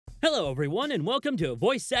Hello everyone and welcome to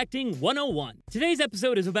Voice Acting 101. Today's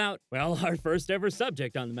episode is about, well, our first ever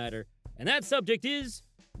subject on the matter. And that subject is,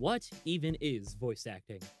 what even is voice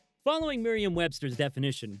acting? Following Merriam-Webster's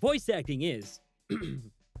definition, voice acting is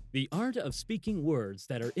the art of speaking words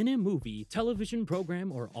that are in a movie, television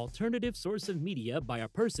program, or alternative source of media by a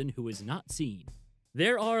person who is not seen.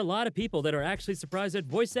 There are a lot of people that are actually surprised that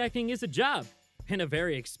voice acting is a job, and a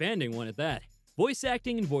very expanding one at that. Voice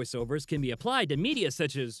acting and voiceovers can be applied to media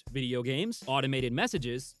such as video games, automated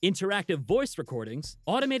messages, interactive voice recordings,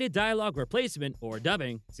 automated dialogue replacement, or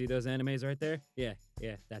dubbing. See those animes right there? Yeah,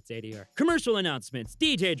 that's ADR. Commercial announcements,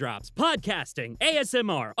 DJ drops, podcasting,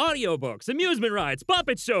 ASMR, audiobooks, amusement rides,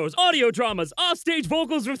 puppet shows, audio dramas, offstage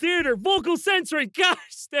vocals for theater, vocal censoring.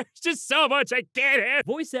 Gosh, there's just so much I can't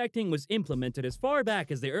handle. Voice acting was implemented as far back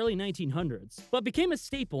as the early 1900s, but became a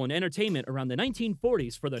staple in entertainment around the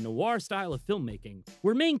 1940s for the noir style of filmmaking,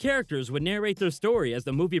 where main characters would narrate their story as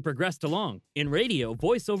the movie progressed along. In radio,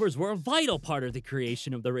 voiceovers were a vital part of the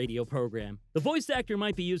creation of the radio program. The voice actor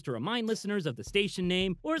might be used to remind listeners of the station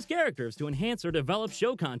name or as characters to enhance or develop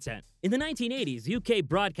show content. In the 1980s, UK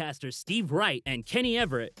broadcasters Steve Wright and Kenny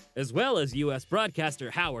Everett, as well as US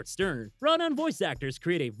broadcaster Howard Stern, brought on voice actors to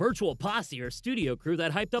create a virtual posse or studio crew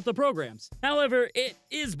that hyped up the programs. However, it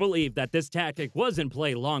is believed that this tactic was in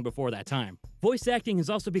play long before that time. Voice acting has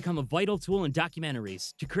also become a vital tool in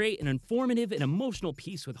documentaries to create an informative and emotional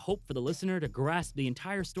piece with hope for the listener to grasp the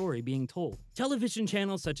entire story being told. Television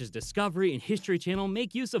channels such as Discovery and History Channel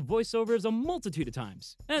make use of voiceovers a multitude of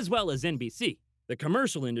times, as well as NBC. The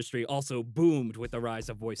commercial industry also boomed with the rise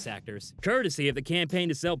of voice actors, courtesy of the campaign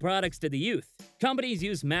to sell products to the youth. Companies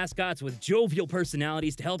use mascots with jovial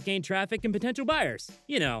personalities to help gain traffic and potential buyers.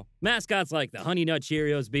 You know, mascots like the Honey Nut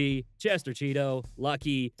Cheerios Bee, Chester Cheeto,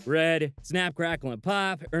 Lucky, Red, Snap, Crackle, and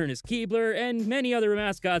Pop, Ernest Keebler, and many other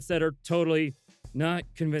mascots that are totally not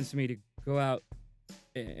convincing me to go out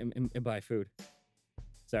and buy food.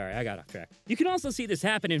 Sorry, I got off track. You can also see this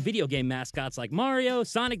happen in video game mascots like Mario,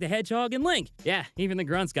 Sonic the Hedgehog, and Link. Yeah, even the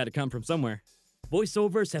grunts gotta come from somewhere.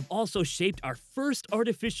 Voiceovers have also shaped our first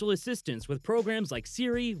artificial assistants with programs like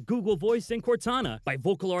Siri, Google Voice, and Cortana, by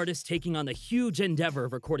vocal artists taking on the huge endeavor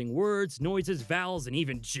of recording words, noises, vowels, and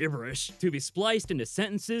even gibberish to be spliced into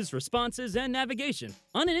sentences, responses, and navigation.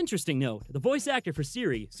 On an interesting note, the voice actor for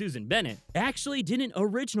Siri, Susan Bennett, actually didn't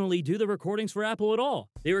originally do the recordings for Apple at all.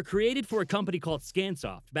 They were created for a company called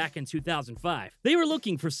Scansoft back in 2005. They were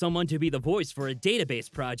looking for someone to be the voice for a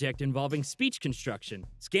database project involving speech construction.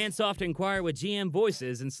 Scansoft inquired with GM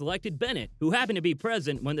Voices and selected Bennett, who happened to be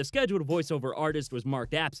present when the scheduled voiceover artist was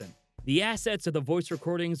marked absent. The assets of the voice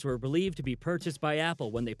recordings were believed to be purchased by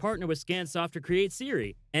Apple when they partnered with Scansoft to create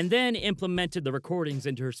Siri, and then implemented the recordings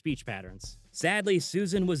into her speech patterns. Sadly,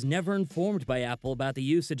 Susan was never informed by Apple about the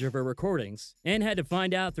usage of her recordings, and had to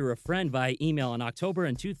find out through a friend via email in October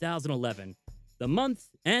in 2011, the month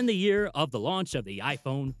and the year of the launch of the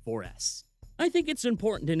iPhone 4S. I think it's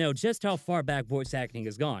important to know just how far back voice acting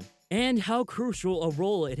has gone, and how crucial a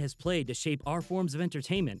role it has played to shape our forms of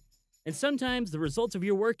entertainment. And sometimes the results of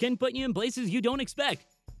your work can put you in places you don't expect.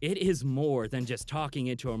 It is more than just talking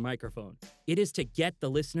into a microphone. It is to get the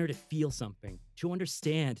listener to feel something, to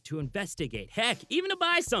understand, to investigate, heck, even to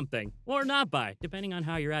buy something, or not buy, depending on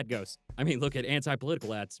how your ad goes. I mean, look at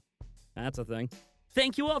anti-political ads. That's a thing.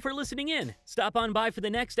 Thank you all for listening in. Stop on by for the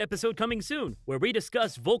next episode coming soon, where we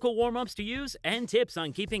discuss vocal warm-ups to use and tips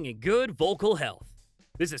on keeping a good vocal health.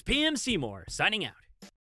 This is PM Seymour, signing out.